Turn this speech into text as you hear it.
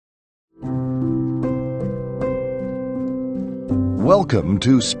Welcome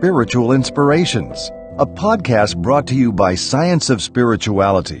to Spiritual Inspirations, a podcast brought to you by Science of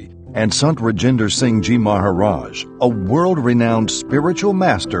Spirituality and Sant Rajinder Singh Ji Maharaj, a world-renowned spiritual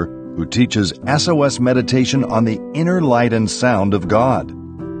master who teaches SOS meditation on the inner light and sound of God.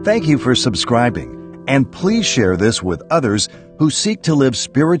 Thank you for subscribing, and please share this with others who seek to live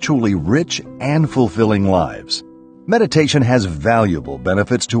spiritually rich and fulfilling lives. Meditation has valuable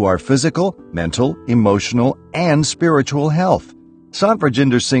benefits to our physical, mental, emotional, and spiritual health. Sant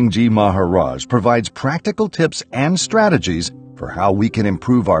Rajinder Singh Ji Maharaj provides practical tips and strategies for how we can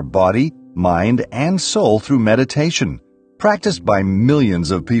improve our body, mind, and soul through meditation. Practiced by millions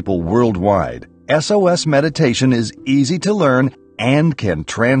of people worldwide, SOS meditation is easy to learn and can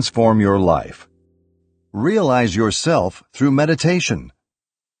transform your life. Realize yourself through meditation.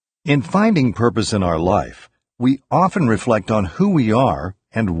 In finding purpose in our life, we often reflect on who we are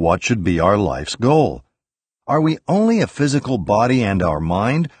and what should be our life's goal. Are we only a physical body and our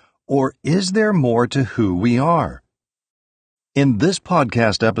mind, or is there more to who we are? In this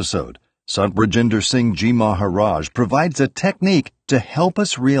podcast episode, Sant Rajinder Singh Ji Maharaj provides a technique to help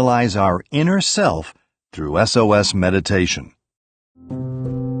us realize our inner self through SOS meditation.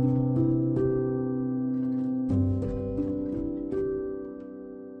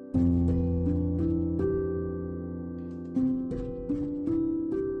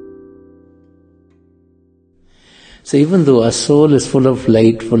 So even though our soul is full of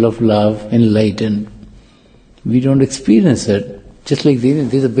light, full of love, enlightened, we don't experience it. Just like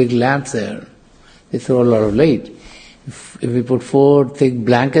these are big lamps there. They throw a lot of light. If we put 4 thick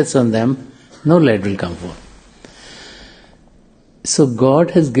blankets on them, no light will come forth. So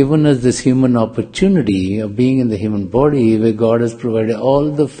God has given us this human opportunity of being in the human body, where God has provided all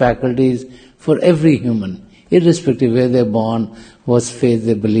the faculties for every human, irrespective where they're born, what faith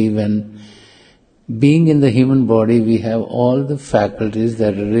they believe in. Being in the human body, we have all the faculties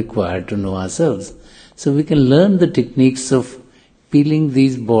that are required to know ourselves. So we can learn the techniques of peeling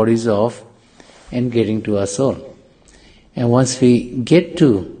these bodies off and getting to our soul. And once we get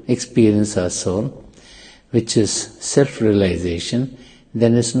to experience our soul, which is self-realization,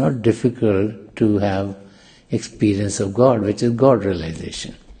 then it's not difficult to have experience of God, which is God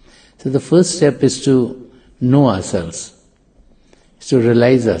realization. So the first step is to know ourselves, is to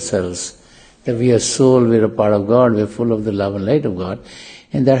realize ourselves, that we are soul, we are a part of God, we are full of the love and light of God.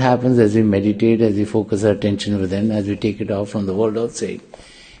 And that happens as we meditate, as we focus our attention within, as we take it off from the world outside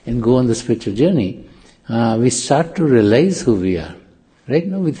and go on the spiritual journey. We start to realize who we are. Right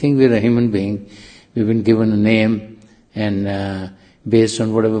now we think we are a human being. We've been given a name, and based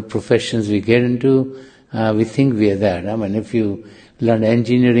on whatever professions we get into, we think we are that. I mean, if you learn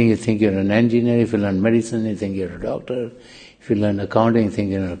engineering, you think you're an engineer. If you learn medicine, you think you're a doctor. If you learn accounting, you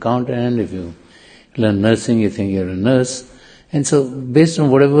think you're an accountant. If you learn nursing, you think you're a nurse. And so, based on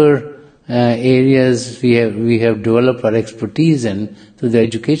whatever areas we have developed our expertise in through the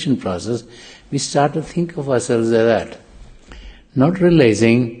education process, we start to think of ourselves as that, not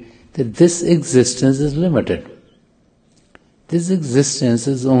realizing that this existence is limited. This existence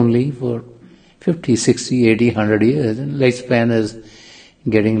is only for 50, 60, 80, 100 years, and lifespan is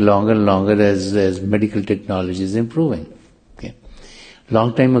getting longer and longer as medical technology is improving.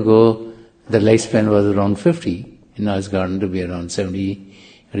 Long time ago, the lifespan was around 50, and now it's gotten to be around 70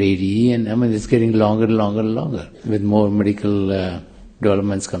 or 80, and it's getting longer and longer and longer with more medical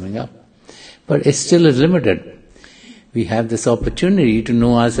developments coming up. But it still is limited. We have this opportunity to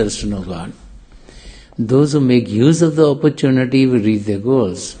know ourselves, to know God. Those who make use of the opportunity will reach their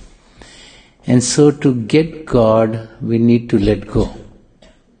goals. And so to get God, we need to let go.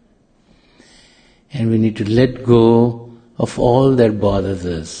 And we need to let go of all that bothers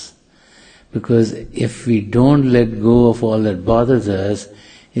us. Because if we don't let go of all that bothers us,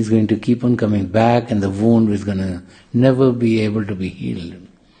 it's going to keep on coming back, and the wound is going to never be able to be healed.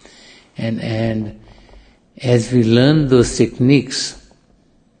 And as we learn those techniques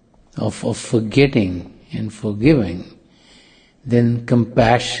of forgetting and forgiving, then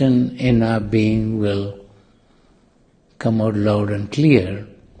compassion in our being will come out loud and clear,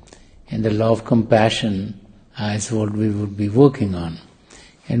 and the law of compassion is what we would be working on.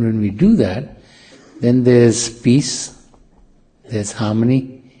 And when we do that, then there's peace, there's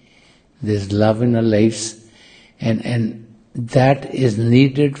harmony, there's love in our lives, and that is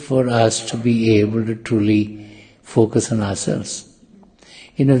needed for us to be able to truly focus on ourselves.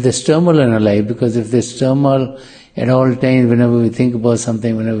 There's turmoil in our life, because if there's turmoil at all times, whenever we think about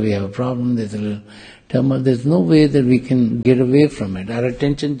something, whenever we have a problem, there's a little turmoil, there's no way that we can get away from it. Our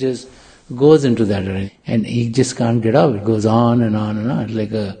attention just goes into that, and he just can't get out. It goes on and on and on. It's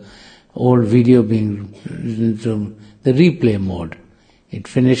like a old video being into the replay mode. It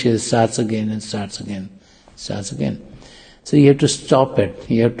finishes, starts again and starts again, starts again. So you have to stop it.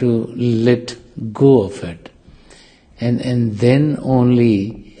 You have to let go of it. And then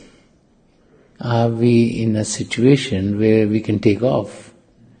only are we in a situation where we can take off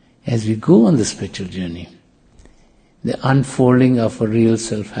as we go on the spiritual journey. The unfolding of a real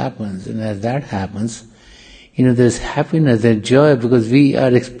self happens. And as that happens, there's happiness, there's joy, because we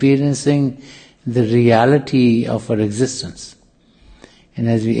are experiencing the reality of our existence. And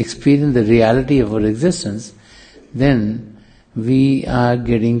as we experience the reality of our existence, then we are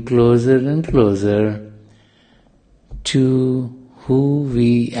getting closer and closer to who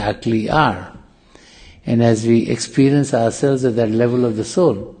we actually are. And as we experience ourselves at that level of the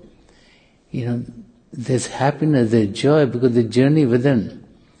soul, there's happiness, there's joy, because the journey within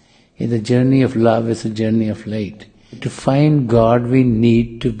is the journey of love, is a journey of light. To find God, we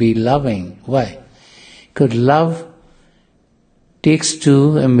need to be loving. Why? Because love takes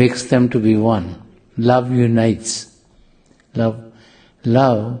two and makes them to be one. Love unites.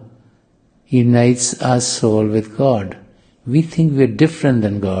 Love unites our soul with God. We think we're different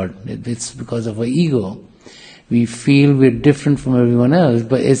than God. It's because of our ego. We feel we're different from everyone else,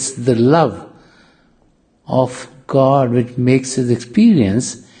 but it's the love of God which makes us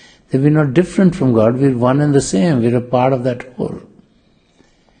experience that we're not different from God, we're one and the same, we're a part of that whole.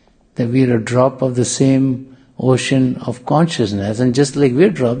 That we're a drop of the same ocean of consciousness, and just like we're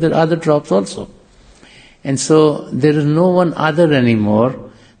a drop, there are other drops also. And so there is no one other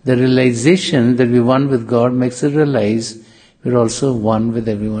anymore. The realization that we're one with God makes us realize we're also one with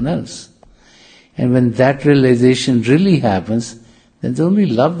everyone else. And when that realization really happens, then there's only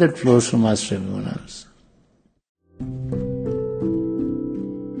love that flows from us to everyone else.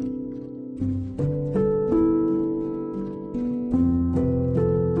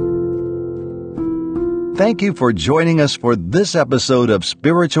 Thank you for joining us for this episode of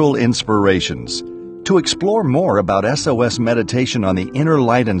Spiritual Inspirations. To explore more about SOS meditation on the inner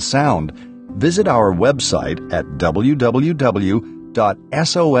light and sound, visit our website at www.sos.org.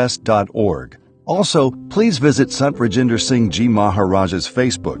 Also, please visit Sant Rajinder Singh Ji Maharaj's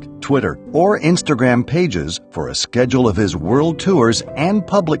Facebook, Twitter, or Instagram pages for a schedule of his world tours and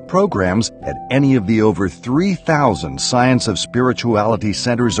public programs at any of the over 3,000 Science of Spirituality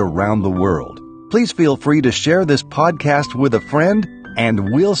centers around the world. Please feel free to share this podcast with a friend,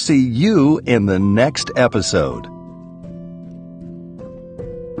 and we'll see you in the next episode.